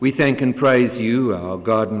We thank and praise you, our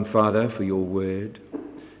God and Father, for your word,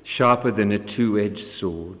 sharper than a two-edged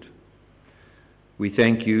sword. We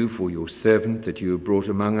thank you for your servant that you have brought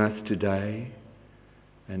among us today,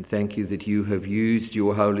 and thank you that you have used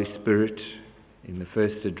your Holy Spirit in the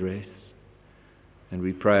first address. And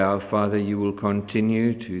we pray, our Father, you will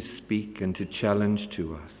continue to speak and to challenge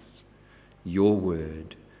to us your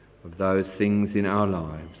word of those things in our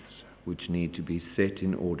lives which need to be set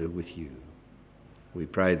in order with you. We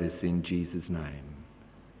pray this in Jesus' name.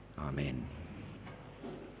 Amen.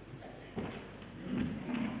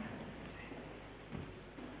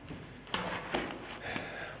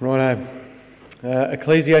 Righto.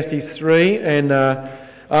 Ecclesiastes 3, and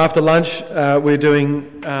after lunch we're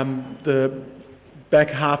doing the back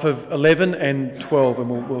half of 11 and 12,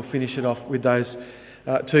 and we'll finish it off with those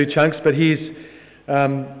two chunks. But here's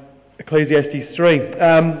Ecclesiastes 3.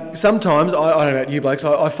 Sometimes, I don't know about you blokes,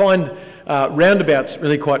 I find roundabouts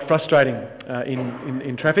really quite frustrating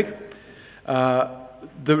in traffic.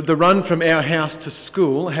 The run from our house to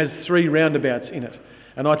school has 3 roundabouts in it.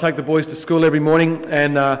 And I take the boys to school every morning,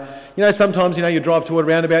 and sometimes you drive toward a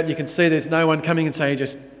roundabout and you can see there's no one coming, and so you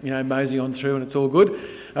just mosey on through and it's all good.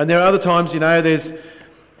 And there are other times there's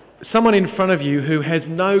someone in front of you who has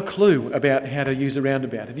no clue about how to use a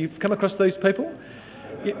roundabout. Have you come across these people?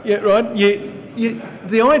 Yeah, right.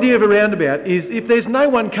 The idea of a roundabout is if there's no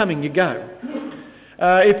one coming, you go.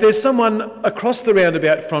 If there's someone across the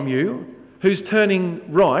roundabout from you who's turning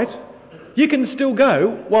right, you can still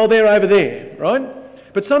go while they're over there, right?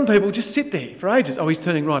 But some people just sit there for ages. Oh, he's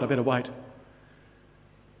turning right, I better wait.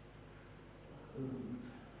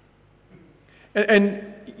 And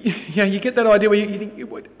you get that idea where you think,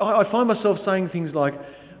 I find myself saying things like,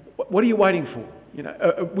 what are you waiting for?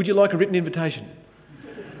 Would you like a written invitation?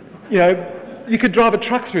 You could drive a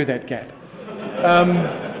truck through that gap.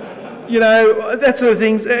 That sort of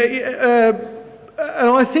things. And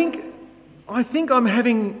I think I'm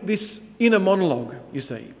having this inner monologue, you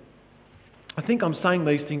see. I think I'm saying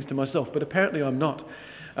these things to myself, but apparently I'm not.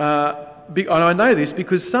 And I know this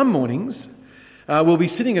because some mornings we'll be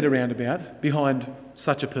sitting at a roundabout behind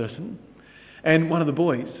such a person, and one of the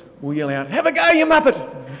boys will yell out, "Have a go, you muppet!"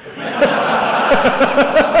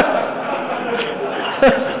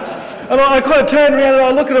 And I kind of turn around and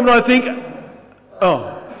I look at them and I think,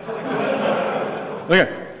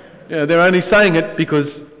 okay, they're only saying it because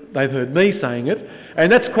they've heard me saying it,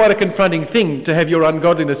 and that's quite a confronting thing to have your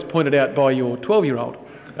ungodliness pointed out by your 12-year-old.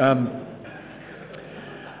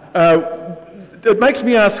 It makes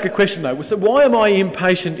me ask a question though. So why am I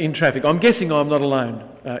impatient in traffic? I'm guessing I'm not alone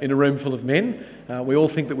in a room full of men. We all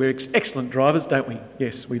think that we're excellent drivers, don't we?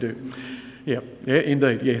 Yes, we do. Yeah,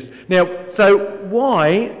 indeed, yes. Now, so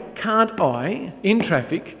why can't I, in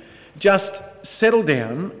traffic, just settle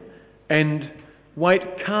down and wait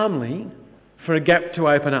calmly for a gap to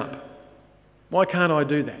open up? Why can't I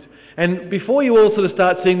do that? And before you all sort of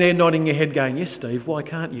start sitting there nodding your head going, yes, Steve, why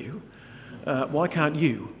can't you? Why can't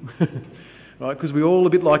you? Right, because we're all a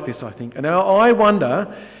bit like this, I think. And now I wonder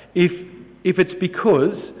if it's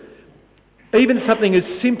because even something as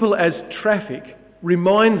simple as traffic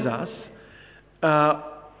reminds us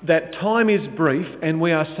that time is brief and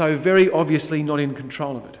we are so very obviously not in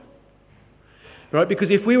control of it. Right? Because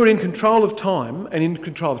if we were in control of time and in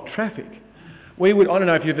control of traffic, we would, I don't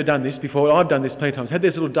know if you've ever done this before, I've done this plenty of times, had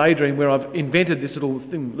this little daydream where I've invented this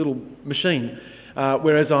little machine,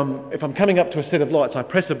 whereas if I'm coming up to a set of lights, I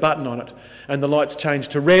press a button on it and the lights change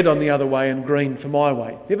to red on the other way and green for my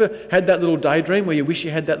way. You ever had that little daydream where you wish you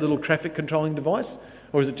had that little traffic controlling device?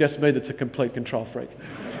 Or is it just me that's a complete control freak?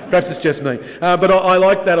 Perhaps it's just me. But I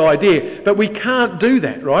like that idea. But we can't do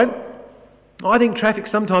that, right? I think traffic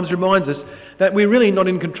sometimes reminds us that we're really not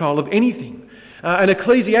in control of anything. And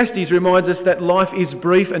Ecclesiastes reminds us that life is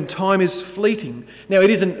brief and time is fleeting. Now, it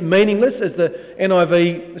isn't meaningless, as the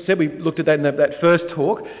NIV said. We looked at that in that first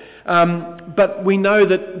talk. But we know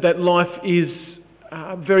that life is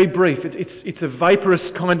very brief. It's a vaporous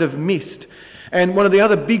kind of mist. And one of the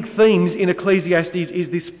other big themes in Ecclesiastes is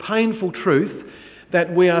this painful truth that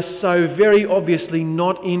we are so very obviously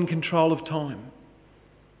not in control of time.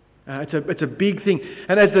 It's a big thing.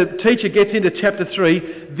 And as the teacher gets into chapter 3,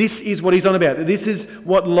 this is what he's on about. This is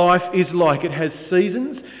what life is like. It has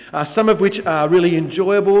seasons, some of which are really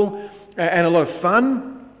enjoyable and a lot of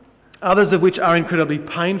fun, others of which are incredibly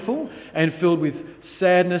painful and filled with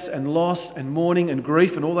sadness and loss and mourning and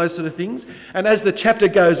grief and all those sort of things. And as the chapter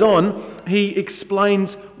goes on, he explains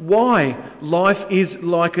why life is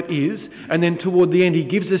like it is, and then toward the end he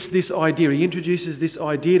gives us this idea. He introduces this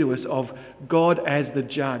idea to us of God as the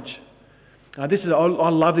judge. I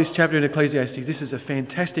love this chapter in Ecclesiastes. This is a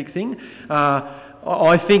fantastic thing.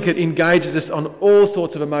 I think it engages us on all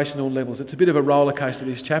sorts of emotional levels. It's a bit of a roller coaster,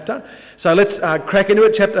 this chapter. So let's crack into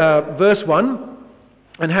it. Verse 1,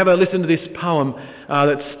 and have a listen to this poem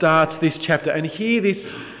that starts this chapter, and hear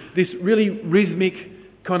this really rhythmic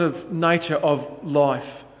kind of nature of life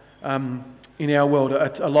in our world,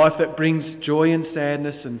 a life that brings joy and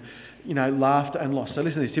sadness and, laughter and loss. So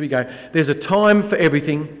listen to this. Here we go. There's a time for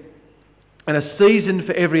everything and a season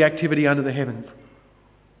for every activity under the heavens.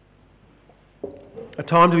 A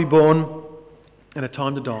time to be born and a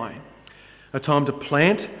time to die. A time to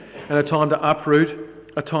plant and a time to uproot.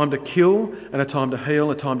 A time to kill and a time to heal.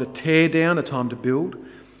 A time to tear down, a time to build.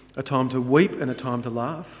 A time to weep and a time to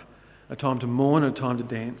laugh. A time to mourn and a time to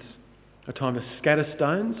dance. A time to scatter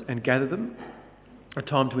stones and gather them. A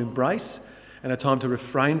time to embrace and a time to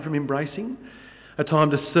refrain from embracing. A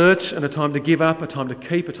time to search and a time to give up. A time to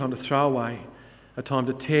keep, a time to throw away. A time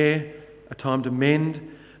to tear, a time to mend.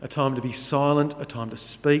 A time to be silent, a time to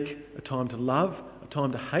speak. A time to love, a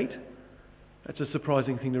time to hate. That's a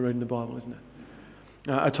surprising thing to read in the Bible, isn't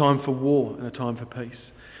it? A time for war and a time for peace.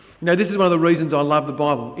 This is one of the reasons I love the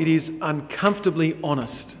Bible. It is uncomfortably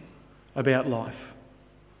honest about life.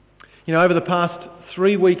 Over the past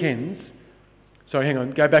 3 weekends,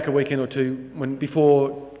 go back a weekend or two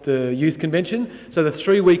before the youth convention. So the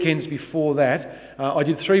 3 weekends before that, I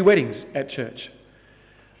did 3 weddings at church.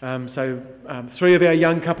 3 of our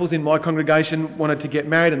young couples in my congregation wanted to get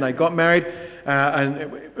married, and they got married, and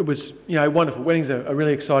it was wonderful. Weddings are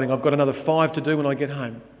really exciting. I've got another 5 to do when I get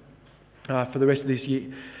home for the rest of this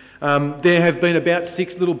year. There have been about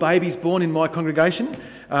 6 little babies born in my congregation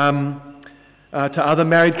to other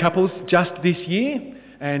married couples just this year,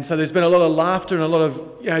 and so there's been a lot of laughter and a lot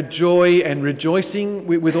of joy and rejoicing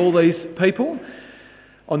with all these people.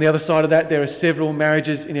 On the other side of that, there are several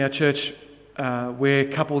marriages in our church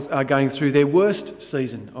where couples are going through their worst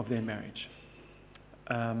season of their marriage.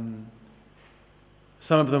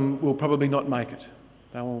 Some of them will probably not make it.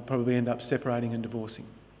 They will probably end up separating and divorcing.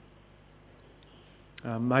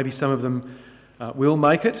 Maybe some of them will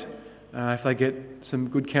make it if they get some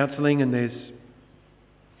good counselling and there's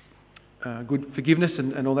good forgiveness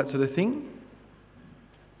and all that sort of thing.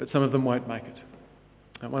 But some of them won't make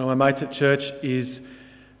it. One of my mates at church is,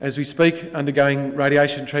 as we speak, undergoing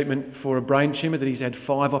radiation treatment for a brain tumour that he's had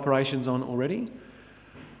 5 operations on already,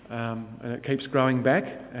 and it keeps growing back.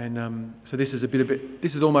 And so this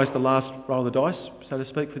is almost the last roll of the dice, so to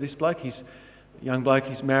speak, for this bloke. He's a young bloke.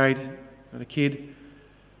 He's married, got a kid.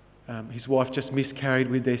 His wife just miscarried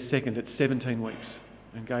with their second at 17 weeks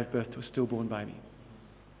and gave birth to a stillborn baby.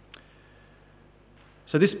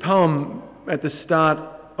 So this poem at the start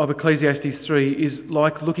of Ecclesiastes 3 is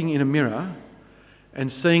like looking in a mirror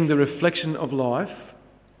and seeing the reflection of life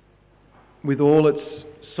with all its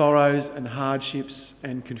sorrows and hardships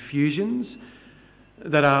and confusions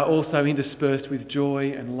that are also interspersed with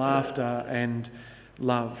joy and laughter and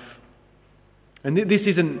love. And this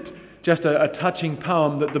isn't just a touching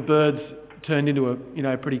poem that the Birds turned into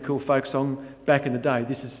a pretty cool folk song back in the day.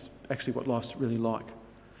 This is actually what life's really like.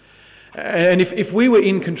 And if we were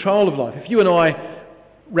in control of life, if you and I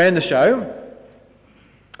ran the show,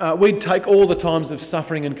 we'd take all the times of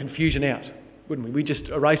suffering and confusion out, wouldn't we? We'd just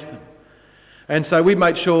erase them. And so we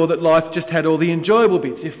made sure that life just had all the enjoyable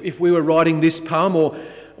bits. If we were writing this poem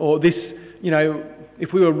or this,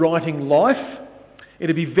 if we were writing life,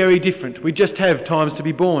 it'd be very different. We'd just have times to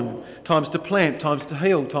be born, times to plant, times to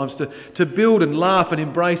heal, times to build and laugh and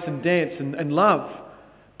embrace and dance and love.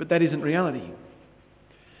 But that isn't reality.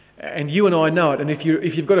 And you and I know it. And if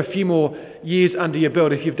you've got a few more years under your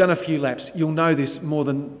belt, if you've done a few laps, you'll know this more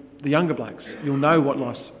than the younger blokes. You'll know what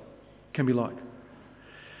life can be like.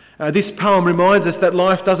 This poem reminds us that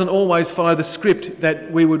life doesn't always follow the script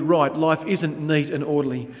that we would write. Life isn't neat and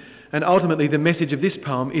orderly. And ultimately the message of this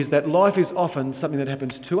poem is that life is often something that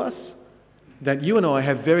happens to us that you and I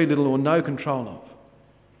have very little or no control of.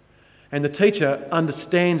 And the teacher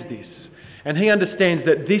understands this. And he understands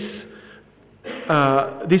that this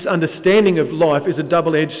understanding of life is a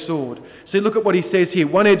double-edged sword. See, look at what he says here.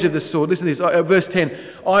 One edge of the sword. Listen to this. Verse 10.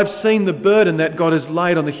 I've seen the burden that God has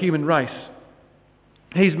laid on the human race.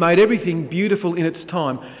 He's made everything beautiful in its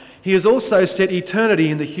time. He has also set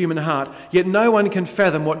eternity in the human heart, yet no one can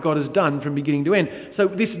fathom what God has done from beginning to end. So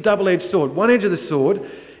this double-edged sword, one edge of the sword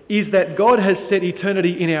is that God has set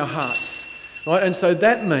eternity in our hearts. Right? And so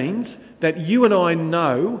that means that you and I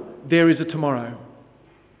know there is a tomorrow.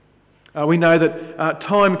 We know that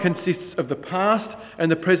time consists of the past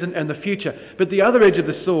and the present and the future. But the other edge of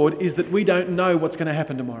the sword is that we don't know what's going to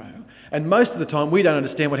happen tomorrow. And most of the time we don't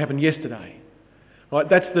understand what happened yesterday. Right?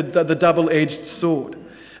 That's the double-edged sword.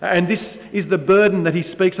 And this is the burden that he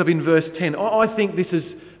speaks of in verse 10. I think this is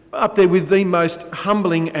up there with the most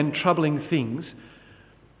humbling and troubling things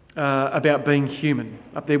about being human.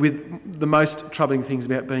 Up there with the most troubling things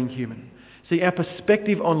about being human. See, our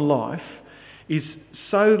perspective on life is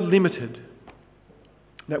so limited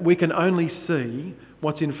that we can only see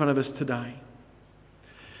what's in front of us today.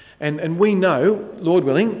 And we know, Lord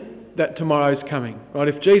willing, that tomorrow's coming. Right?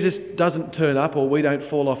 If Jesus doesn't turn up or we don't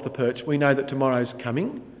fall off the perch, we know that tomorrow's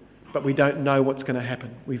coming, but we don't know what's going to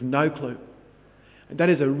happen. We've no clue. And that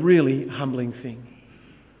is a really humbling thing.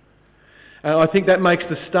 And I think that makes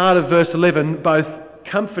the start of verse 11 both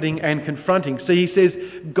comforting and confronting. See, he says,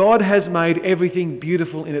 God has made everything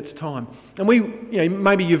beautiful in its time. And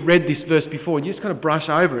maybe you've read this verse before and you just kind of brush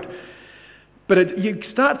over it. But you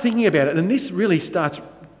start thinking about it and this really starts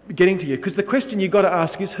getting to you, because the question you've got to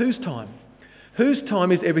ask is, whose time? Whose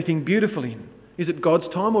time is everything beautiful in? Is it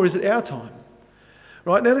God's time or is it our time?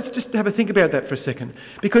 Right, now let's just have a think about that for a second.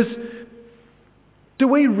 Because do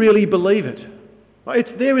we really believe it? It's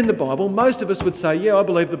there in the Bible. Most of us would say, yeah, I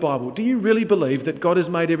believe the Bible. Do you really believe that God has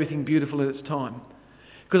made everything beautiful in its time?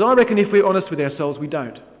 Because I reckon if we're honest with ourselves, we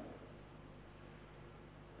don't.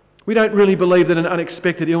 We don't really believe that an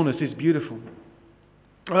unexpected illness is beautiful.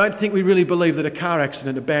 I don't think we really believe that a car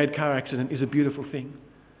accident, a bad car accident, is a beautiful thing.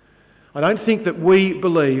 I don't think that we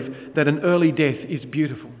believe that an early death is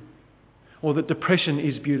beautiful or that depression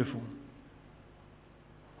is beautiful.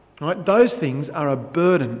 Right? Those things are a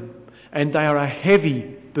burden, and they are a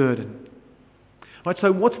heavy burden. Right?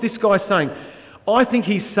 So what's this guy saying? I think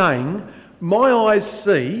he's saying, my eyes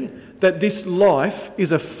see that this life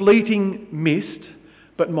is a fleeting mist,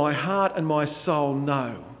 but my heart and my soul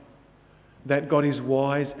know that God is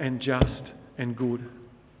wise and just and good.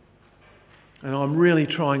 And I'm really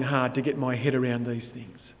trying hard to get my head around these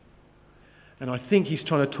things. And I think he's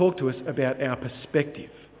trying to talk to us about our perspective.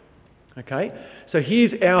 Okay? So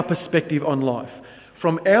here's our perspective on life.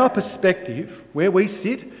 From our perspective, where we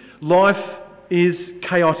sit, life is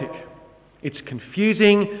chaotic. It's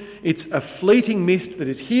confusing. It's a fleeting mist that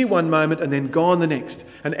is here one moment and then gone the next.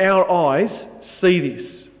 And our eyes see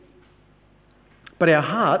this. But our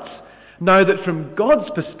hearts know that from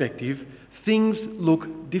God's perspective, things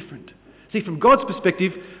look different. See, from God's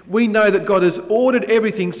perspective, we know that God has ordered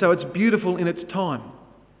everything so it's beautiful in its time.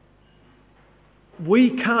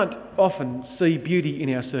 We can't often see beauty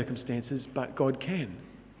in our circumstances, but God can.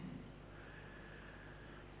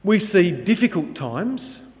 We see difficult times.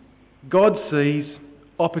 God sees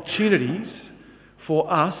opportunities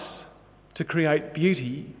for us to create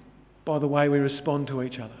beauty by the way we respond to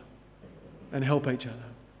each other and help each other.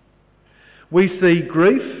 We see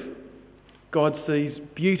grief. God sees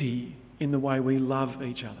beauty in the way we love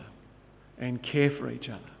each other and care for each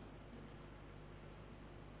other.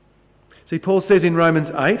 See, Paul says in Romans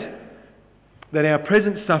 8 that our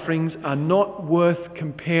present sufferings are not worth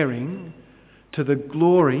comparing to the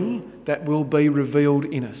glory that will be revealed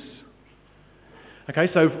in us. Okay,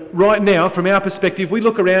 so right now, from our perspective, we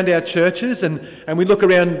look around our churches and we look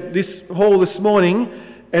around this hall this morning,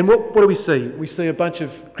 and what do we see? We see a bunch of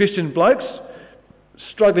Christian blokes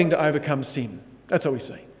struggling to overcome sin. That's what we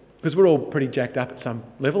see. Because we're all pretty jacked up at some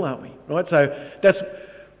level, aren't we? Right? So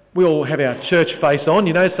we all have our church face on.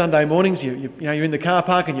 You know, Sunday mornings, you're in the car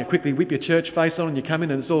park and you quickly whip your church face on and you come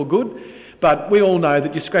in and it's all good. But we all know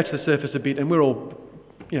that you scratch the surface a bit and we're all,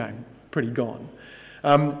 pretty gone.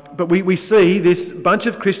 But we see this bunch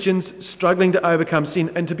of Christians struggling to overcome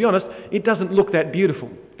sin. And to be honest, it doesn't look that beautiful,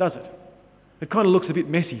 does it? It kind of looks a bit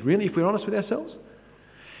messy, really, if we're honest with ourselves.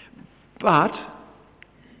 But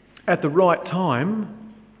at the right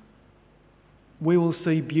time, we will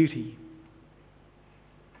see beauty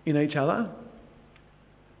in each other.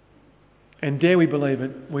 And dare we believe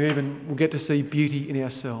it, we even will get to see beauty in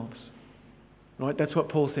ourselves. Right? That's what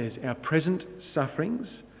Paul says. Our present sufferings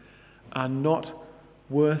are not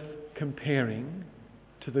worth comparing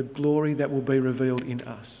to the glory that will be revealed in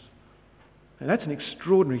us. And that's an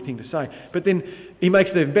extraordinary thing to say. But then he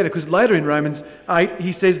makes it even better, because later in Romans 8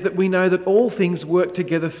 he says that we know that all things work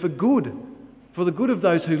together for good, for the good of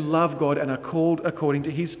those who love God and are called according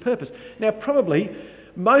to his purpose. Now probably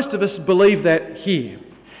most of us believe that here.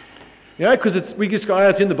 Because we just go,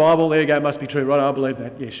 it's in the Bible, there you go, it must be true, right, I believe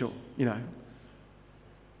that, yeah, sure,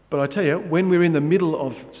 But I tell you, when we're in the middle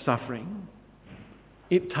of suffering,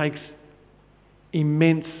 it takes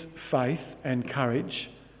immense faith and courage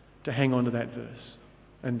to hang on to that verse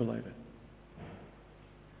and believe it.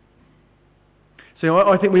 So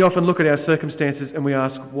I think we often look at our circumstances and we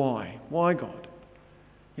ask, why? Why, God?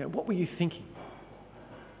 What were you thinking?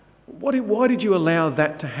 Why did you allow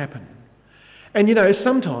that to happen? And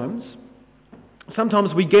sometimes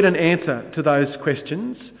sometimes we get an answer to those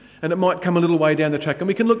questions, and it might come a little way down the track, and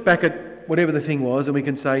we can look back at whatever the thing was and we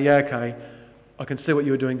can say, yeah, okay, I can see what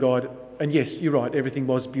you were doing, God, and yes, you're right, everything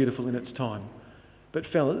was beautiful in its time. But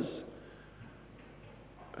fellas,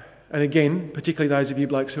 and again, particularly those of you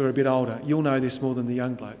blokes who are a bit older, you'll know this more than the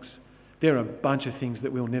young blokes. There are a bunch of things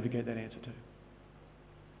that we'll never get that answer to.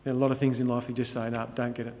 There are a lot of things in life you just say, no,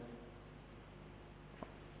 don't get it.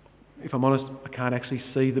 If I'm honest, I can't actually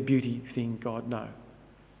see the beauty thing, God, no,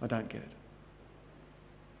 I don't get it.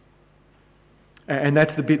 And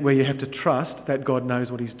that's the bit where you have to trust that God knows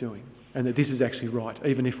what he's doing and that this is actually right,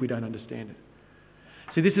 even if we don't understand it.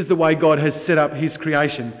 See, this is the way God has set up his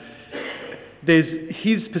creation. There's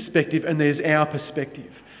his perspective and there's our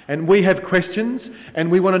perspective. And we have questions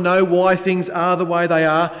and we want to know why things are the way they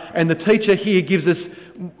are. And the teacher here gives us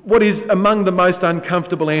what is among the most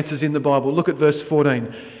uncomfortable answers in the Bible. Look at verse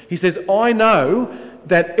 14. He says, I know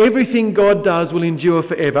that everything God does will endure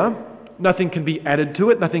forever. Nothing can be added to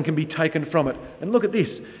it. Nothing can be taken from it. And look at this.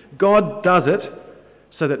 God does it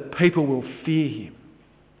so that people will fear him.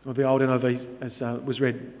 Or the old NIV, as was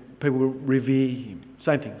read, people will revere him.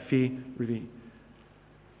 Same thing, fear, revere.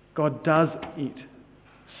 God does it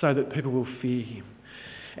so that people will fear him.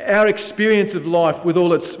 Our experience of life, with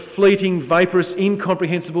all its fleeting, vaporous,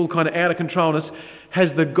 incomprehensible, kind of out of controlness, has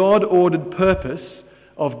the God-ordered purpose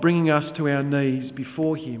of bringing us to our knees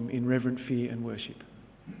before him in reverent fear and worship.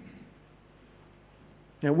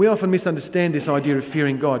 Now, we often misunderstand this idea of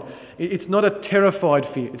fearing God. It's not a terrified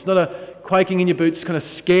fear. It's not a quaking in your boots, kind of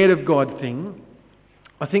scared of God thing.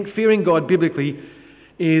 I think fearing God biblically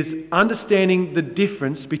is understanding the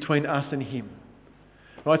difference between us and him.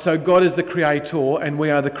 Right? So God is the creator and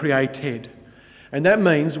we are the created. And that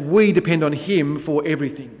means we depend on him for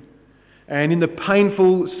everything. And in the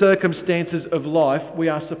painful circumstances of life, we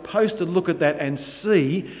are supposed to look at that and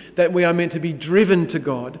see that we are meant to be driven to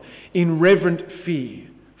God in reverent fear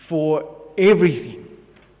for everything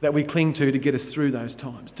that we cling to get us through those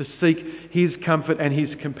times, to seek his comfort and his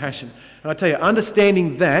compassion. And I tell you,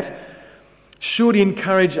 understanding that should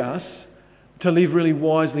encourage us to live really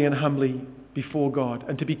wisely and humbly before God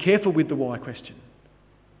and to be careful with the why question.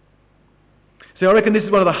 See, I reckon this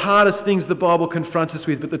is one of the hardest things the Bible confronts us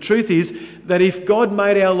with, but the truth is that if God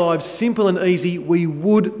made our lives simple and easy, we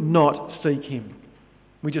would not seek him.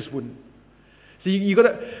 We just wouldn't. So you've got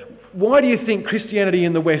to... Why do you think Christianity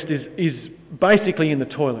in the West is basically in the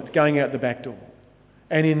toilet, going out the back door?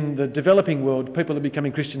 And in the developing world, people are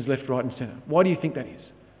becoming Christians left, right and centre. Why do you think that is?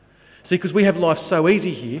 See, because we have life so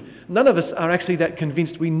easy here, none of us are actually that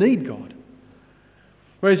convinced we need God.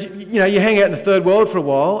 Whereas, you hang out in the third world for a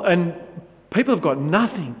while and people have got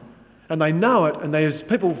nothing. And they know it, and there's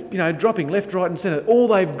people, dropping left, right and centre. All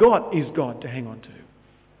they've got is God to hang on to.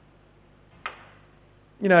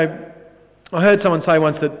 I heard someone say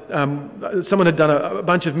once that someone had done a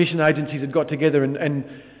bunch of mission agencies had got together and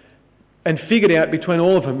figured out between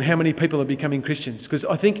all of them how many people are becoming Christians. Because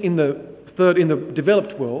I think in the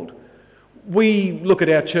developed world, we look at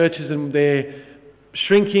our churches and they're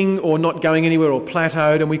shrinking or not going anywhere or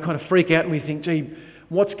plateaued, and we kind of freak out and we think, gee,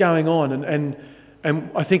 what's going on? And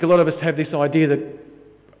I think a lot of us have this idea that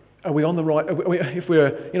are we on the right? If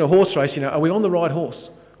we're in a horse race, are we on the right horse,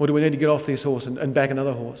 or do we need to get off this horse and back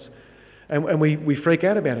another horse? And we freak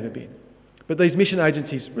out about it a bit. But these mission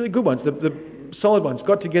agencies, really good ones, the solid ones,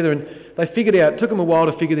 got together and they figured out, it took them a while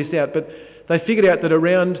to figure this out, but they figured out that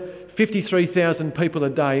around 53,000 people a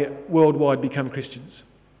day worldwide become Christians.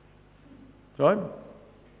 Right?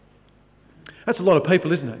 That's a lot of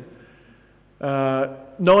people, isn't it?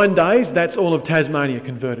 9 days, that's all of Tasmania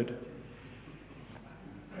converted.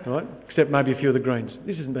 Right? Except maybe a few of the Greens.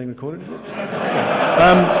 This isn't being recorded, is it?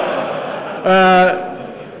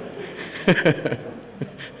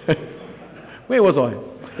 Where was I?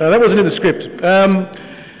 That wasn't in the script.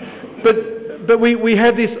 But we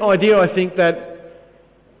have this idea, I think,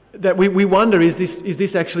 that we wonder, is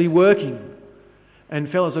this actually working? And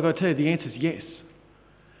fellas, I've got to tell you, the answer is yes.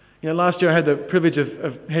 Last year I had the privilege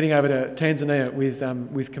of heading over to Tanzania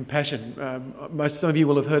with Compassion. Some of you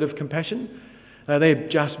will have heard of Compassion. They're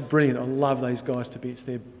just brilliant. I love those guys to bits.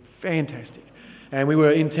 They're fantastic. And we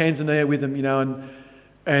were in Tanzania with them,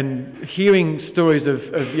 and hearing stories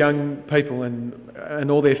of young people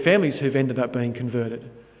and all their families who've ended up being converted.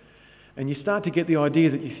 And you start to get the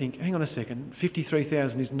idea that you think, hang on a second,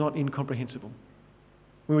 53,000 is not incomprehensible.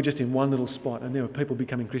 We were just in one little spot and there were people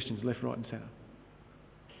becoming Christians left, right and centre.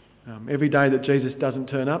 Every day that Jesus doesn't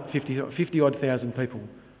turn up, 50-odd thousand people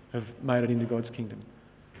have made it into God's kingdom.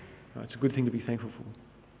 It's a good thing to be thankful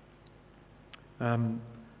for.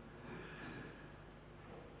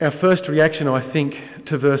 Our first reaction, I think,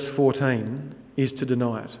 to verse 14 is to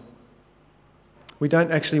deny it. We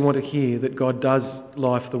don't actually want to hear that God does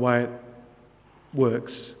life the way it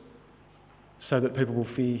works so that people will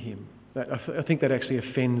fear him. I think that actually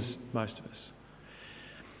offends most of us.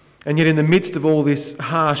 And yet in the midst of all this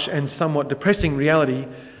harsh and somewhat depressing reality,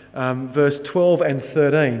 verse 12 and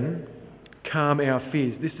 13 calm our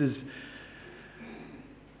fears.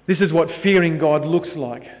 This is what fearing God looks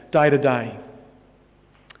like day to day.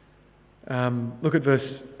 Look at verse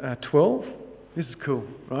 12. This is cool,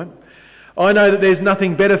 right? I know that there's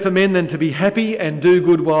nothing better for men than to be happy and do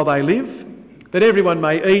good while they live, that everyone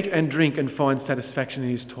may eat and drink and find satisfaction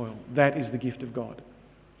in his toil. That is the gift of God.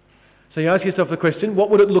 So you ask yourself the question, what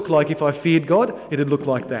would it look like if I feared God? It'd look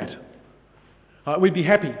like that. We'd be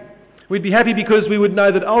happy. We'd be happy because we would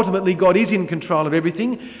know that ultimately God is in control of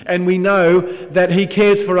everything, and we know that he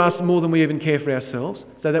cares for us more than we even care for ourselves.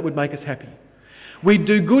 So that would make us happy. We'd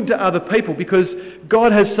do good to other people because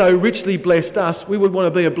God has so richly blessed us, we would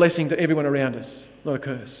want to be a blessing to everyone around us, not a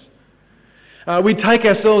curse. We'd take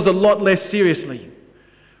ourselves a lot less seriously.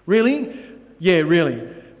 Really? Yeah, really.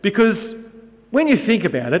 Because when you think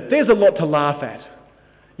about it, there's a lot to laugh at.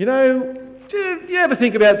 You know, do you ever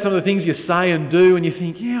think about some of the things you say and do and you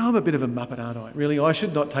think, yeah, I'm a bit of a muppet, aren't I? Really, I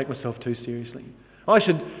should not take myself too seriously. I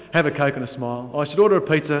should have a Coke and a smile. I should order a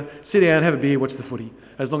pizza, sit down, have a beer, watch the footy,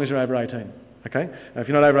 as long as you're over 18. Okay? If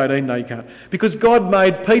you're not over 18, no, you can't. Because God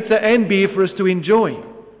made pizza and beer for us to enjoy.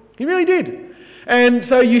 He really did. And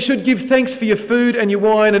so you should give thanks for your food and your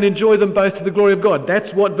wine and enjoy them both to the glory of God.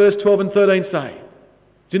 That's what verse 12 and 13 say.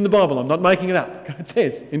 It's in the Bible. I'm not making it up. It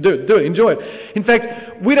says, do it, enjoy it. In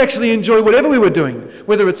fact, we'd actually enjoy whatever we were doing,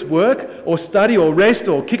 whether it's work or study or rest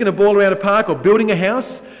or kicking a ball around a park or building a house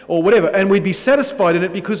or whatever. And we'd be satisfied in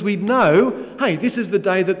it because we'd know, hey, this is the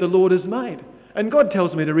day that the Lord has made. And God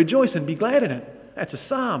tells me to rejoice and be glad in it. That's a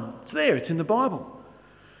psalm. It's there. It's in the Bible.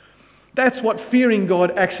 That's what fearing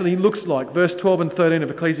God actually looks like. Verse 12 and 13 of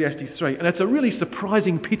Ecclesiastes 3. And it's a really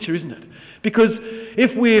surprising picture, isn't it? Because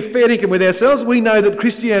if we're fair dinkum with ourselves, we know that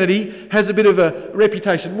Christianity has a bit of a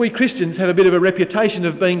reputation. We Christians have a bit of a reputation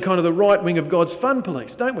of being kind of the right wing of God's fun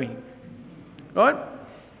police, don't we? Right?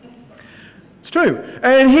 It's true.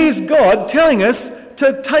 And here's God telling us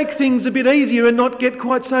to take things a bit easier and not get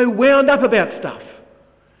quite so wound up about stuff.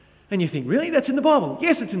 And you think, really? That's in the Bible?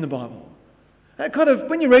 Yes, it's in the Bible. That kind of,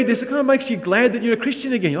 when you read this, it kind of makes you glad that you're a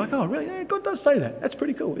Christian again. You're like, oh, really? Yeah, God does say that. That's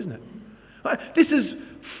pretty cool, isn't it? This is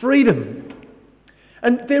freedom.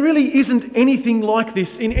 And there really isn't anything like this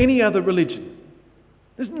in any other religion.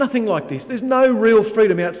 There's nothing like this. There's no real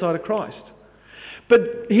freedom outside of Christ. But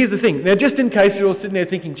here's the thing. Now, just in case you're all sitting there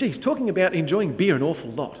thinking, geez, talking about enjoying beer an awful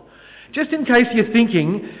lot. Just in case you're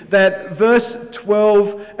thinking that verse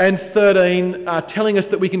 12 and 13 are telling us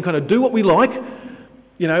that we can kind of do what we like,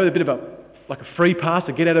 you know, a bit of like a free pass,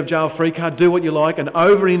 a get out of jail free card, do what you like and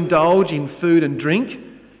overindulge in food and drink.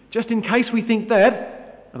 Just in case we think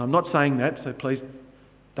that, and I'm not saying that, so please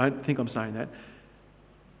don't think I'm saying that,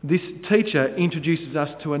 this teacher introduces us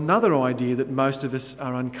to another idea that most of us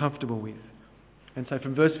are uncomfortable with. And so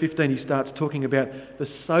from verse 15 he starts talking about the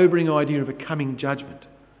sobering idea of a coming judgment.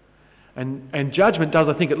 And judgment does,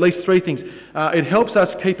 I think, at least three things. It helps us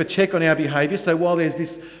keep a check on our behaviour. So while there's this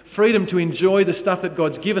freedom to enjoy the stuff that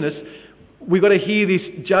God's given us, we've got to hear this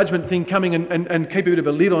judgment thing coming and keep a bit of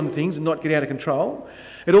a lid on things and not get out of control.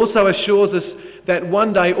 It also assures us that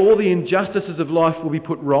one day all the injustices of life will be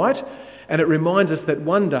put right, and it reminds us that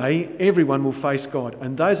one day everyone will face God.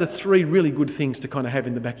 And those are three really good things to kind of have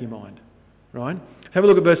in the back of your mind. Right? Have a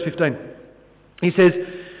look at verse 15. He says,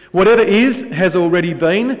 whatever is has already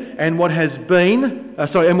been, and what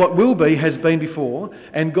will be has been before,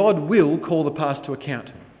 and God will call the past to account.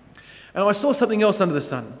 And I saw something else under the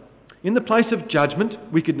sun. In the place of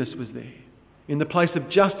judgment, wickedness was there. In the place of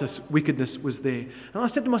justice, wickedness was there. And I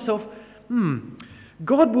said to myself,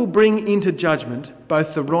 God will bring into judgment both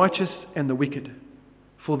the righteous and the wicked,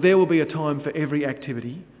 for there will be a time for every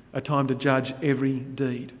activity, a time to judge every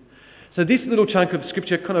deed. So this little chunk of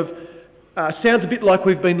scripture kind of sounds a bit like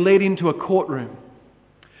we've been led into a courtroom.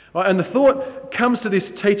 Right? And the thought comes to this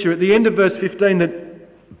teacher at the end of verse 15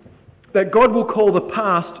 that God will call the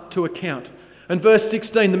past to account. And verse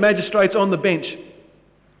 16, the magistrate's on the bench.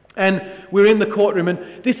 And we're in the courtroom,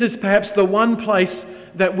 and this is perhaps the one place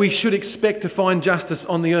that we should expect to find justice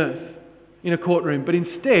on the earth, in a courtroom. But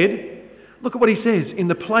instead, look at what he says. In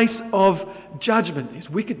the place of judgment, there's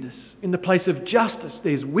wickedness. In the place of justice,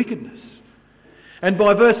 there's wickedness. And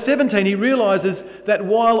by verse 17, he realises that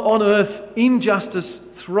while on earth injustice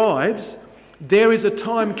thrives, there is a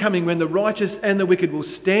time coming when the righteous and the wicked will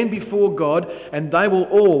stand before God, and they will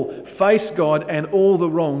all face God, and all the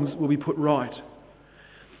wrongs will be put right.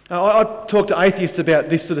 I've talked to atheists about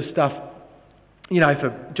this sort of stuff,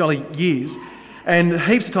 for jolly years, and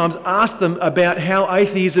heaps of times asked them about how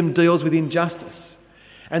atheism deals with injustice.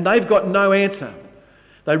 And they've got no answer.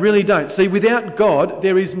 They really don't. See, without God,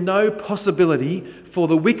 there is no possibility for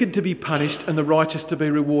the wicked to be punished and the righteous to be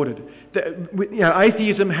rewarded.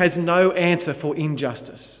 Atheism has no answer for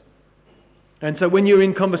injustice. And so when you're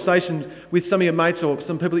in conversations with some of your mates or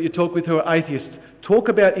some people that you talk with who are atheists, talk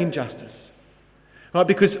about injustice. Right?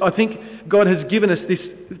 Because I think God has given us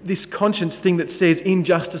this conscience thing that says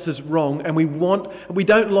injustice is wrong, and we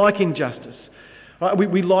don't like injustice. Right?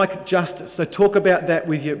 We like justice. So talk about that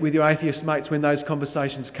with your atheist mates when those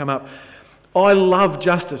conversations come up. I love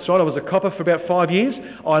justice, right? I was a copper for about 5 years.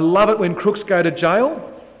 I love it when crooks go to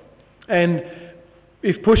jail. And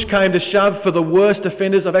if push came to shove for the worst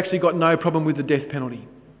offenders, I've actually got no problem with the death penalty.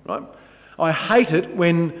 Right? I hate it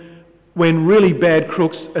when really bad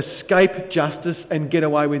crooks escape justice and get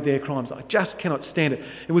away with their crimes. I just cannot stand it.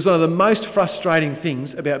 It was one of the most frustrating things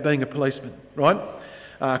about being a policeman, right?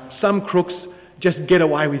 Some crooks just get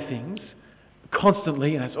away with things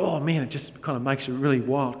constantly, and it just kind of makes you really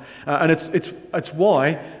wild. And it's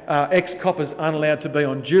why ex-coppers aren't allowed to be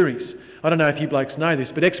on juries. I don't know if you blokes know this,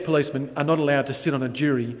 but ex-policemen are not allowed to sit on a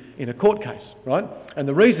jury in a court case, right? And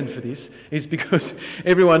the reason for this is because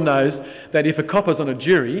everyone knows that if a copper's on a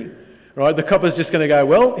jury, right, the copper's just going to go,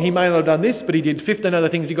 well, he may not have done this, but he did 15 other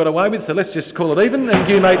things he got away with, so let's just call it even and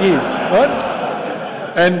give him 8 years, right?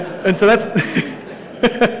 And so that's...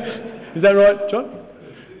 Is that right, John?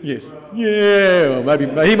 Yes. Yeah, well, maybe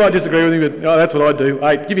he might disagree with me, but that's what I'd do.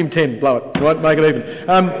 8, give him 10, blow it, right? Make it even.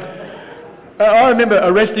 I remember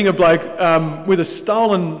arresting a bloke with a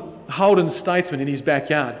stolen Holden Statesman in his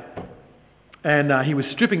backyard, and he was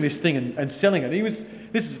stripping this thing and selling it.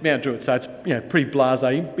 This is Mount Druitt, so it's pretty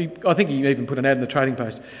blasé. I think he even put an ad in the Trading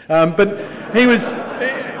Post. But he was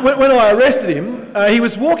when I arrested him, he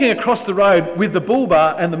was walking across the road with the bull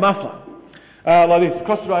bar and the muffler. Like this,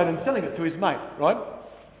 across the road and selling it to his mate, right?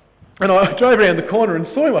 And I drove around the corner and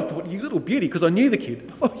saw him. I thought, you little beauty, because I knew the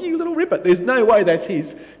kid. Oh, you little ripper. There's no way that's his.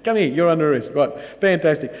 Come here, you're under arrest. Right,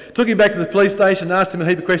 fantastic. Took him back to the police station, asked him a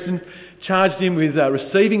heap of questions, charged him with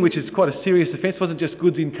receiving, which is quite a serious offence. It wasn't just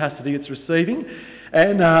goods in custody, it's receiving.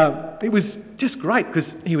 And it was just great, because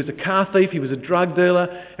he was a car thief, he was a drug dealer,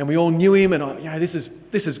 and we all knew him, and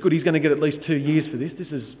this is good. He's going to get at least 2 years for this. This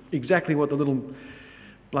is exactly what the little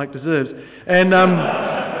bloke deserves. And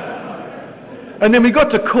then we got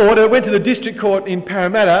to court. I went to the district court in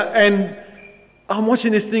Parramatta, and I'm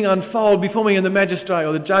watching this thing unfold before me, and the magistrate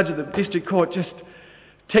or the judge at the district court, just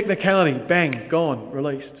technicality, bang, gone,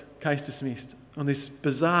 released, case dismissed, on this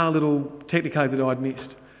bizarre little technicality that I'd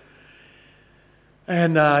missed.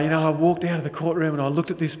 And, I walked out of the courtroom and I looked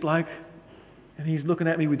at this bloke, and he's looking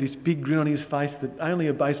at me with this big grin on his face that only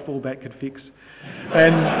a baseball bat could fix.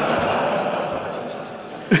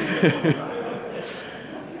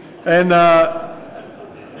 And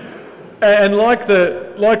like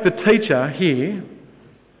the teacher here,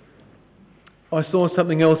 I saw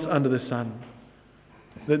something else under the sun.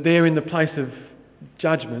 That there in the place of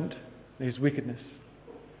judgment, there's wickedness.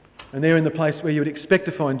 And there in the place where you would expect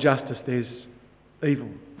to find justice, there's evil.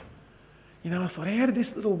 I thought, how did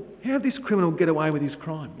this criminal get away with his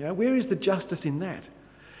crime? Where is the justice in that?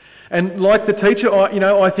 And like the teacher,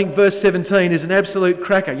 I think verse 17 is an absolute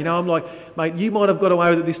cracker. I'm like, mate, you might have got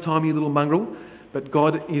away with it this time, you little mongrel, but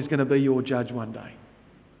God is going to be your judge one day.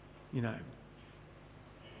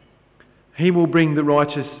 He will bring the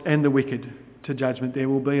righteous and the wicked to judgment. There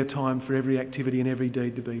will be a time for every activity and every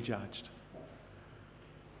deed to be judged.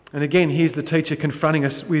 And again, here's the teacher confronting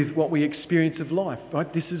us with what we experience of life,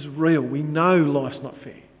 right? This is real. We know life's not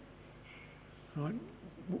fair, right?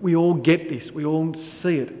 We all get this. We all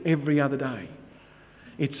see it every other day.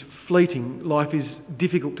 It's fleeting. Life is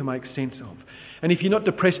difficult to make sense of. And if you're not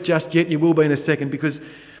depressed just yet, you will be in a second, because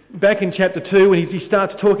back in chapter 2, when he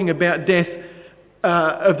starts talking about death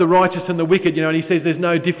of the righteous and the wicked, and he says there's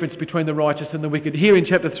no difference between the righteous and the wicked. Here in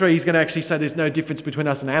chapter 3, he's going to actually say there's no difference between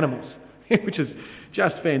us and animals, which is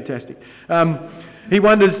just fantastic. He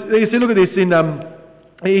wonders, you see, look at this,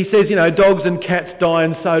 he says, dogs and cats die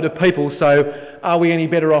and so do people, so are we any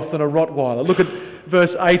better off than a Rottweiler? Look at verse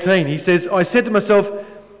 18. He says, I said to myself,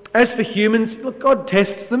 as for humans, look, God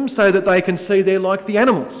tests them so that they can see they're like the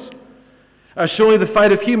animals. Surely the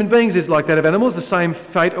fate of human beings is like that of animals. The same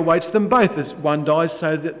fate awaits them both. As one dies,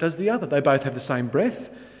 so does the other. They both have the same breath.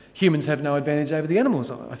 Humans have no advantage over the animals,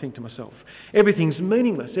 I think to myself. Everything's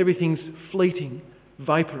meaningless. Everything's fleeting,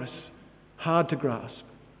 vaporous, hard to grasp.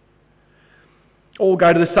 All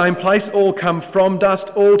go to the same place, all come from dust,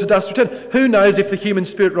 all to dust return. Who knows if the human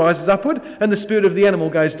spirit rises upward and the spirit of the animal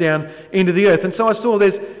goes down into the earth? And so I saw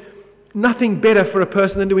there's nothing better for a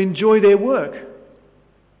person than to enjoy their work,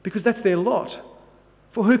 because that's their lot.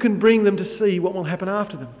 For who can bring them to see what will happen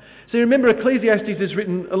after them? So you remember, Ecclesiastes is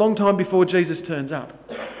written a long time before Jesus turns up.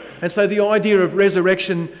 And so the idea of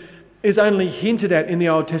resurrection is only hinted at in the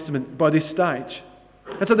Old Testament by this stage.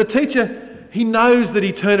 And so the teacher, he knows that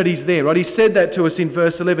eternity's there, right? He said that to us in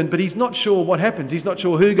verse 11, but he's not sure what happens. He's not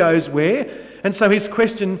sure who goes where. And so his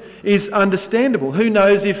question is understandable. Who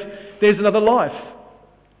knows if there's another life?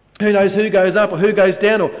 Who knows who goes up or who goes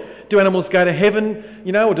down? Or do animals go to heaven,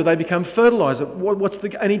 or do they become fertiliser?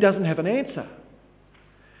 And he doesn't have an answer.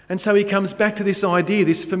 And so he comes back to this idea,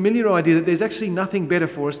 this familiar idea, that there's actually nothing better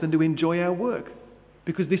for us than to enjoy our work,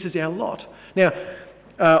 because this is our lot. Now,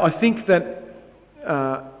 I think that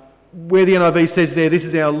where the NIV says there, this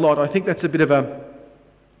is our lot, I think that's a bit of a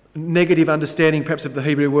negative understanding perhaps of the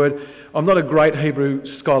Hebrew word. I'm not a great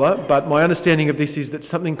Hebrew scholar, but my understanding of this is that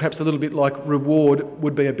something perhaps a little bit like reward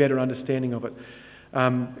would be a better understanding of it.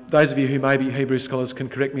 Those of you who may be Hebrew scholars can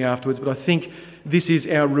correct me afterwards, but I think this is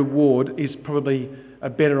our reward is probably a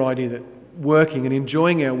better idea, that working and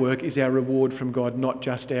enjoying our work is our reward from God, not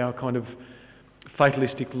just our kind of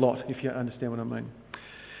fatalistic lot, if you understand what I mean.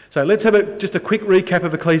 So let's have just a quick recap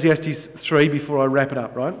of Ecclesiastes 3 before I wrap it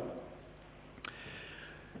up, right?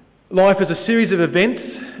 Life is a series of events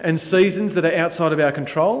and seasons that are outside of our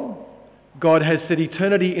control. God has set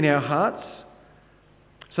eternity in our hearts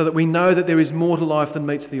so that we know that there is more to life than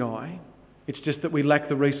meets the eye. It's just that we lack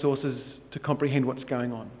the resources to comprehend what's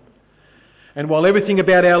going on. And while everything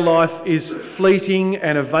about our life is fleeting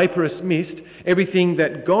and a vaporous mist, everything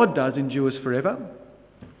that God does endures forever.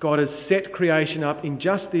 God has set creation up in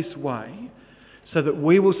just this way so that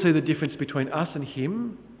we will see the difference between us and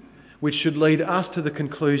Him, which should lead us to the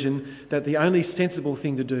conclusion that the only sensible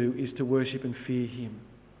thing to do is to worship and fear Him.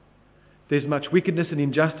 There's much wickedness and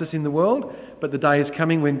injustice in the world, but the day is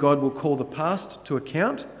coming when God will call the past to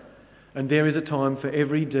account, and there is a time for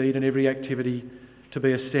every deed and every activity to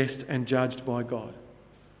be assessed and judged by God.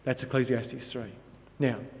 That's Ecclesiastes 3.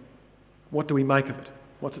 Now, what do we make of it?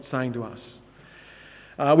 What's it saying to us?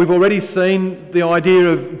 We've already seen the idea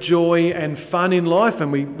of joy and fun in life,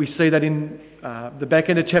 and we see that in the back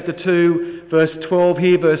end of chapter 2, verse 12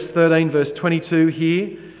 here, verse 13, verse 22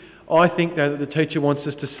 here. I think that the teacher wants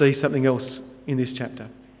us to see something else in this chapter.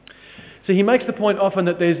 So he makes the point often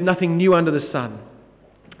that there's nothing new under the sun.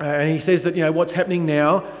 And he says that, what's happening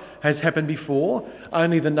now has happened before,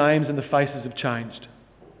 only the names and the faces have changed.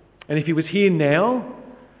 And if he was here now,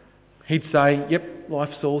 he'd say, yep,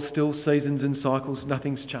 life's all still seasons and cycles,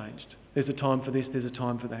 nothing's changed. There's a time for this, there's a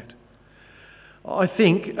time for that. I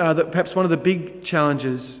think that perhaps one of the big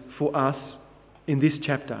challenges for us in this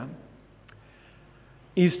chapter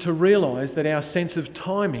is to realise that our sense of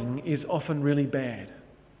timing is often really bad.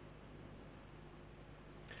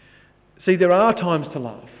 See, there are times to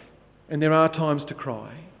laugh and there are times to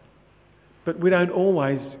cry, but we don't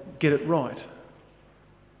always get it right.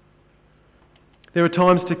 There are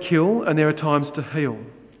times to kill and there are times to heal,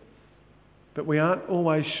 but we aren't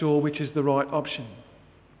always sure which is the right option.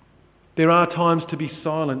 There are times to be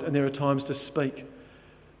silent and there are times to speak.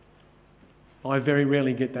 I very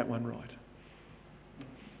rarely get that one right.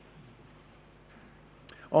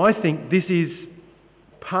 I think this is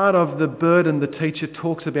part of the burden the teacher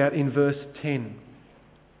talks about in verse 10.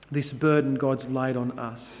 This burden God's laid on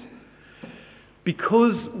us.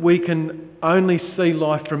 Because we can only see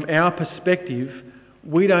life from our perspective,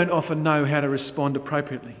 we don't often know how to respond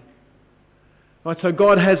appropriately. Right, so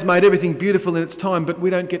God has made everything beautiful in its time, but we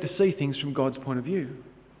don't get to see things from God's point of view.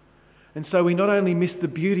 And so we not only miss the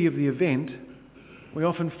beauty of the event, we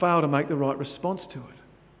often fail to make the right response to it.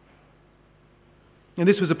 And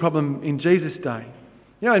this was a problem in Jesus' day.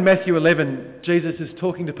 In Matthew 11, Jesus is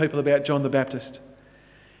talking to people about John the Baptist,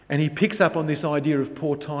 and he picks up on this idea of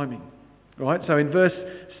poor timing. Right? So in verse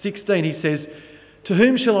 16 he says,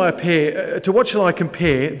 to what shall I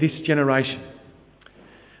compare this generation?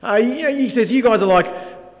 He says, you guys are like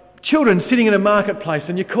children sitting in a marketplace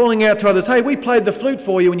and you're calling out to others, hey, we played the flute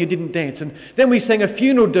for you and you didn't dance, and then we sang a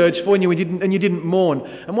funeral dirge for you and you didn't mourn.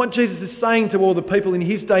 And what Jesus is saying to all the people in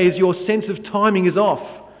his day is your sense of timing is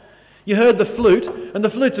off. You heard the flute, and the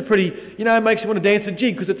flute's a pretty, it makes you want to dance a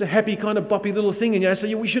jig because it's a happy kind of boppy little thing, and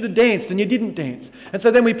so we should have danced and you didn't dance. And so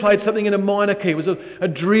then we played something in a minor key. It was a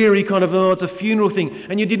dreary kind of, it's a funeral thing,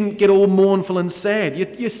 and you didn't get all mournful and sad.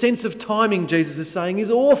 Your sense of timing, Jesus is saying, is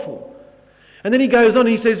awful. And then he goes on,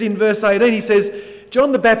 he says in verse 18, he says,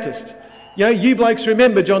 John the Baptist, You know, you blokes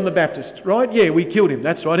remember John the Baptist, right? Yeah, we killed him.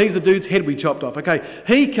 That's right. He's the dude's head we chopped off. Okay,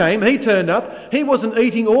 he came, he turned up, he wasn't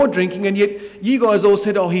eating or drinking, and yet you guys all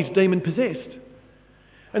said, oh, he's demon-possessed.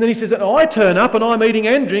 And then he says that I turn up and I'm eating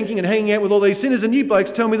and drinking and hanging out with all these sinners, and you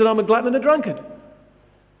blokes tell me that I'm a glutton and a drunkard.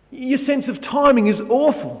 Your sense of timing is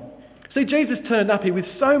awful. See, Jesus turned up here with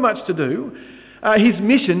so much to do. His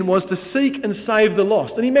mission was to seek and save the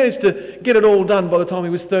lost. And he managed to get it all done by the time he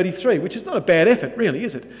was 33, which is not a bad effort, really,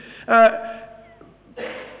 is it?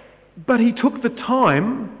 But he took the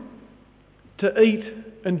time to eat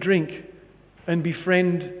and drink and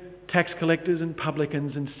befriend tax collectors and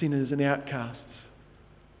publicans and sinners and outcasts.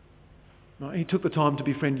 Right? He took the time to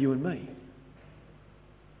befriend you and me.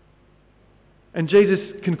 And Jesus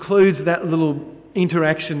concludes that little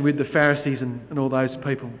interaction with the Pharisees and all those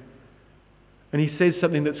people. And he says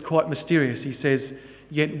something that's quite mysterious. He says,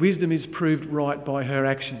 yet wisdom is proved right by her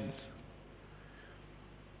actions.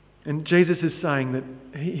 And Jesus is saying that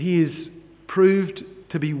he is proved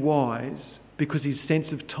to be wise because his sense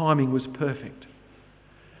of timing was perfect.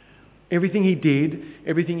 Everything he did,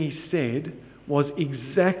 everything he said was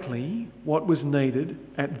exactly what was needed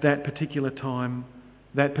at that particular time,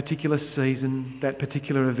 that particular season, that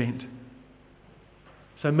particular event.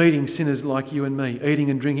 So meeting sinners like you and me,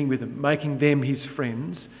 eating and drinking with them, making them his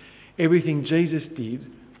friends, everything Jesus did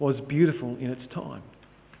was beautiful in its time.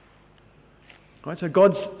 Right? So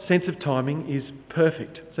God's sense of timing is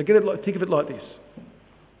perfect. So think of it like this.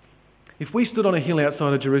 If we stood on a hill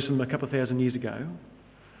outside of Jerusalem a couple of thousand years ago,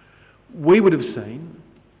 we would have seen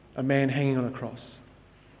a man hanging on a cross.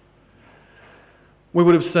 We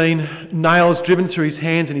would have seen nails driven through his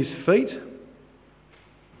hands and his feet,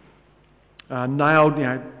 nailed,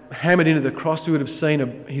 hammered into the cross. We would have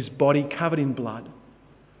seen his body covered in blood.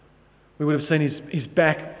 We would have seen his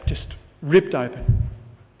back just ripped open.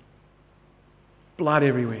 Blood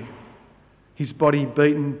everywhere. His body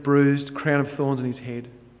beaten, bruised, crown of thorns on his head.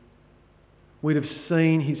 We'd have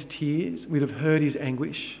seen his tears. We'd have heard his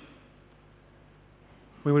anguish.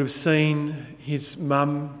 We would have seen his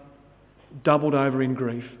mum doubled over in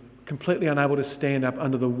grief, completely unable to stand up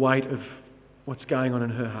under the weight of what's going on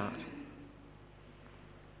in her heart.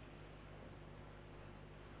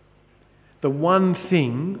 The one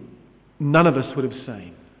thing none of us would have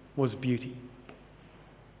seen was beauty.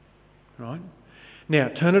 Right? Now,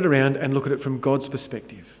 turn it around and look at it from God's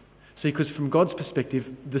perspective. See, because from God's perspective,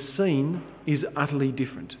 the scene is utterly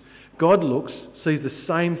different. God looks, sees the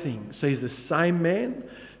same thing, sees the same man,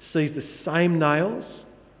 sees the same nails,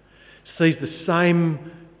 sees the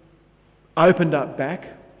same opened up back,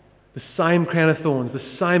 the same crown of thorns,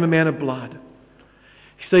 the same amount of blood.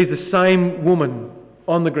 He sees the same woman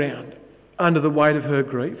on the ground under the weight of her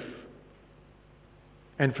grief.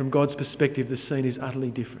 And from God's perspective, the scene is utterly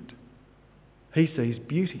different. He sees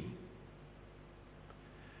beauty.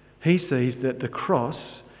 He sees that the cross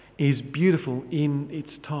is beautiful in its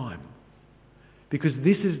time. Because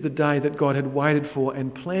this is the day that God had waited for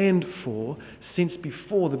and planned for since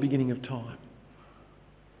before the beginning of time.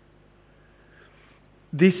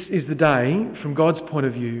 This is the day, from God's point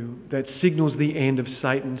of view, that signals the end of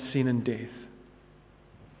Satan, sin and death.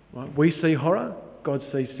 Right? We see horror, God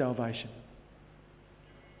sees salvation.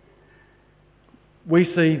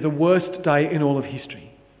 We see the worst day in all of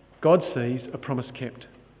history. God sees a promise kept.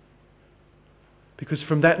 Because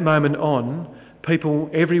from that moment on, people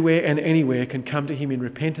everywhere and anywhere can come to him in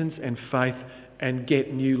repentance and faith and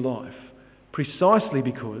get new life. Precisely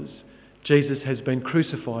because Jesus has been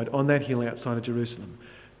crucified on that hill outside of Jerusalem.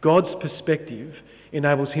 God's perspective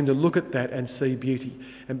enables him to look at that and see beauty.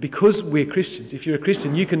 And because we're Christians, if you're a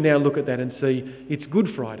Christian, you can now look at that and see it's Good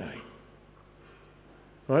Friday.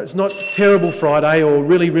 Right? It's not terrible Friday or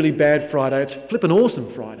really, really bad Friday. It's flippin'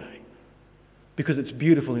 awesome Friday. Because it's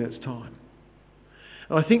beautiful in its time.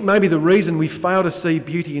 And I think maybe the reason we fail to see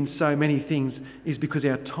beauty in so many things is because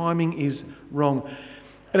our timing is wrong.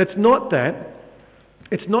 And it's not that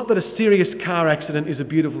a serious car accident is a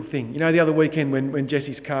beautiful thing. You know, the other weekend when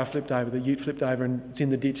Jesse's car flipped over, the ute flipped over and it's in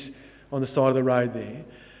the ditch on the side of the road there.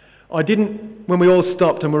 When we all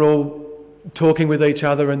stopped and we're all talking with each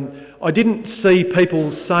other, and I didn't see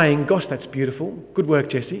people saying, gosh, that's beautiful. Good work,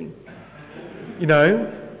 Jesse. You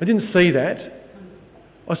know, I didn't see that.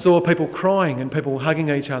 I saw people crying and people hugging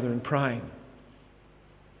each other and praying.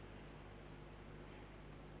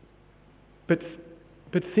 But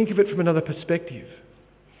think of it from another perspective.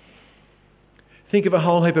 Think of a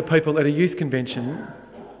whole heap of people at a youth convention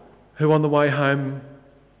who on the way home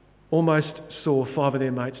almost saw 5 of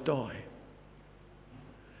their mates die.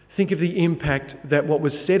 Think of the impact that what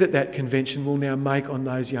was said at that convention will now make on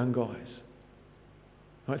those young guys.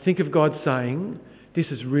 Right? Think of God saying, this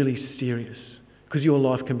is really serious, because your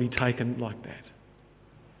life can be taken like that.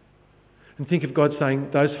 And think of God saying,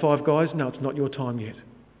 those 5 guys, no, it's not your time yet.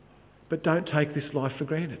 But don't take this life for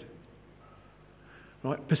granted.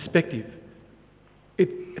 Right? Perspective.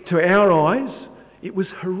 To our eyes, it was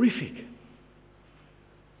horrific.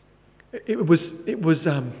 It was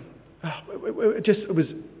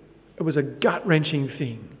a gut-wrenching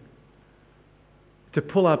thing to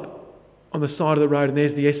pull up on the side of the road and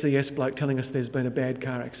there's the SES bloke telling us there's been a bad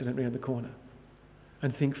car accident round the corner,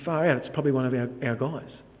 and think, far out, it's probably one of our guys.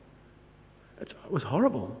 It was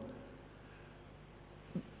horrible.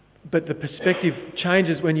 But the perspective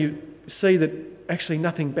changes when you see that actually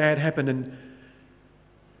nothing bad happened, and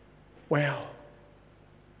wow,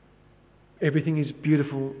 everything is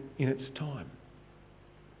beautiful in its time.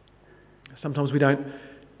 Sometimes we don't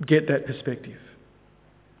get that perspective.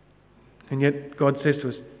 And yet God says to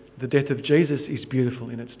us, the death of Jesus is beautiful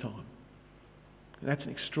in its time. And that's an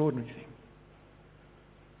extraordinary thing.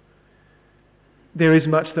 There is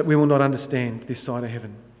much that we will not understand this side of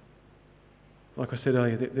heaven. Like I said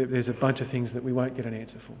earlier, there's a bunch of things that we won't get an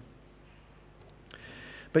answer for.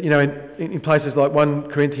 But in places like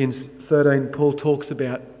 1 Corinthians 13, Paul talks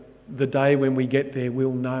about the day when we get there,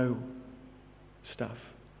 we'll know stuff.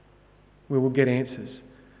 We will get answers.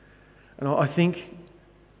 And I think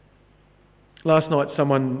last night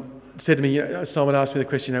someone said to me, someone asked me the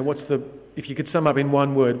question, if you could sum up in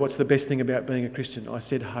one word, what's the best thing about being a Christian? I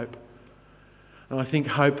said hope. And I think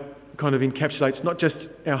hope kind of encapsulates not just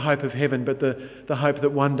our hope of heaven, but the hope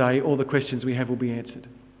that one day all the questions we have will be answered.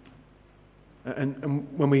 And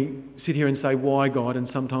when we sit here and say, why God, and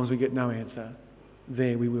sometimes we get no answer,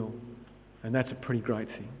 there we will. And that's a pretty great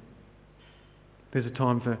thing. There's a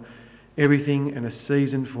time for everything and a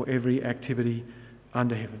season for every activity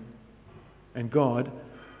under heaven. And God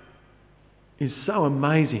is so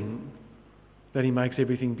amazing that he makes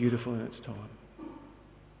everything beautiful in its time.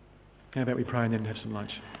 How about we pray and then have some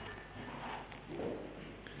lunch?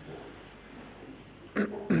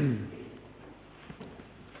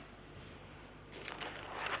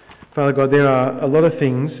 Father God, there are a lot of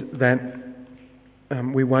things that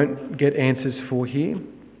we won't get answers for here.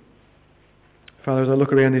 Father, as I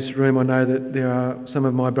look around this room, I know that there are some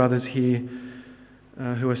of my brothers here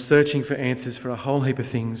who are searching for answers for a whole heap of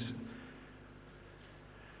things.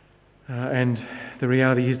 And the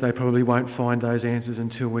reality is they probably won't find those answers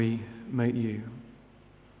until we meet you.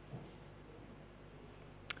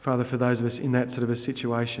 Father, for those of us in that sort of a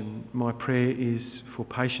situation, my prayer is for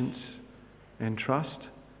patience and trust.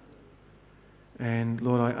 And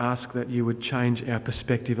Lord, I ask that you would change our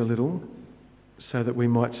perspective a little so that we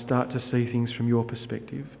might start to see things from your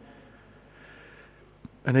perspective.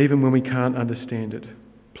 And even when we can't understand it,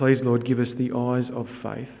 please, Lord, give us the eyes of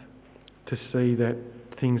faith to see that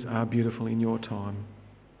things are beautiful in your time.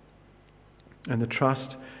 And the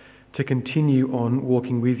trust to continue on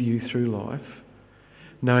walking with you through life,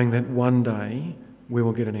 knowing that one day we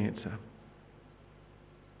will get an answer.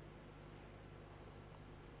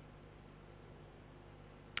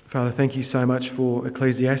 Father, thank you so much for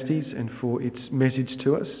Ecclesiastes and for its message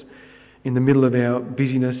to us in the middle of our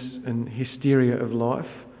busyness and hysteria of life.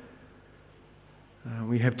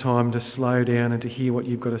 We have time to slow down and to hear what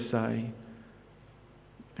you've got to say.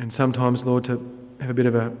 And sometimes, Lord, to have a bit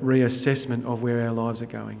of a reassessment of where our lives are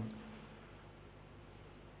going.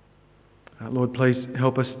 Lord, please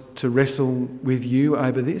help us to wrestle with you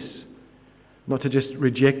over this, not to just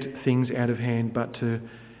reject things out of hand, but to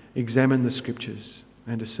examine the Scriptures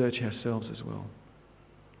and to search ourselves as well.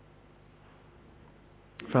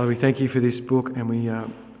 Father, we thank you for this book, and we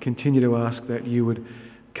continue to ask that you would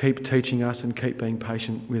keep teaching us and keep being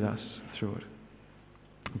patient with us through it.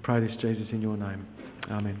 I pray this, Jesus, in your name.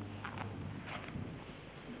 Amen.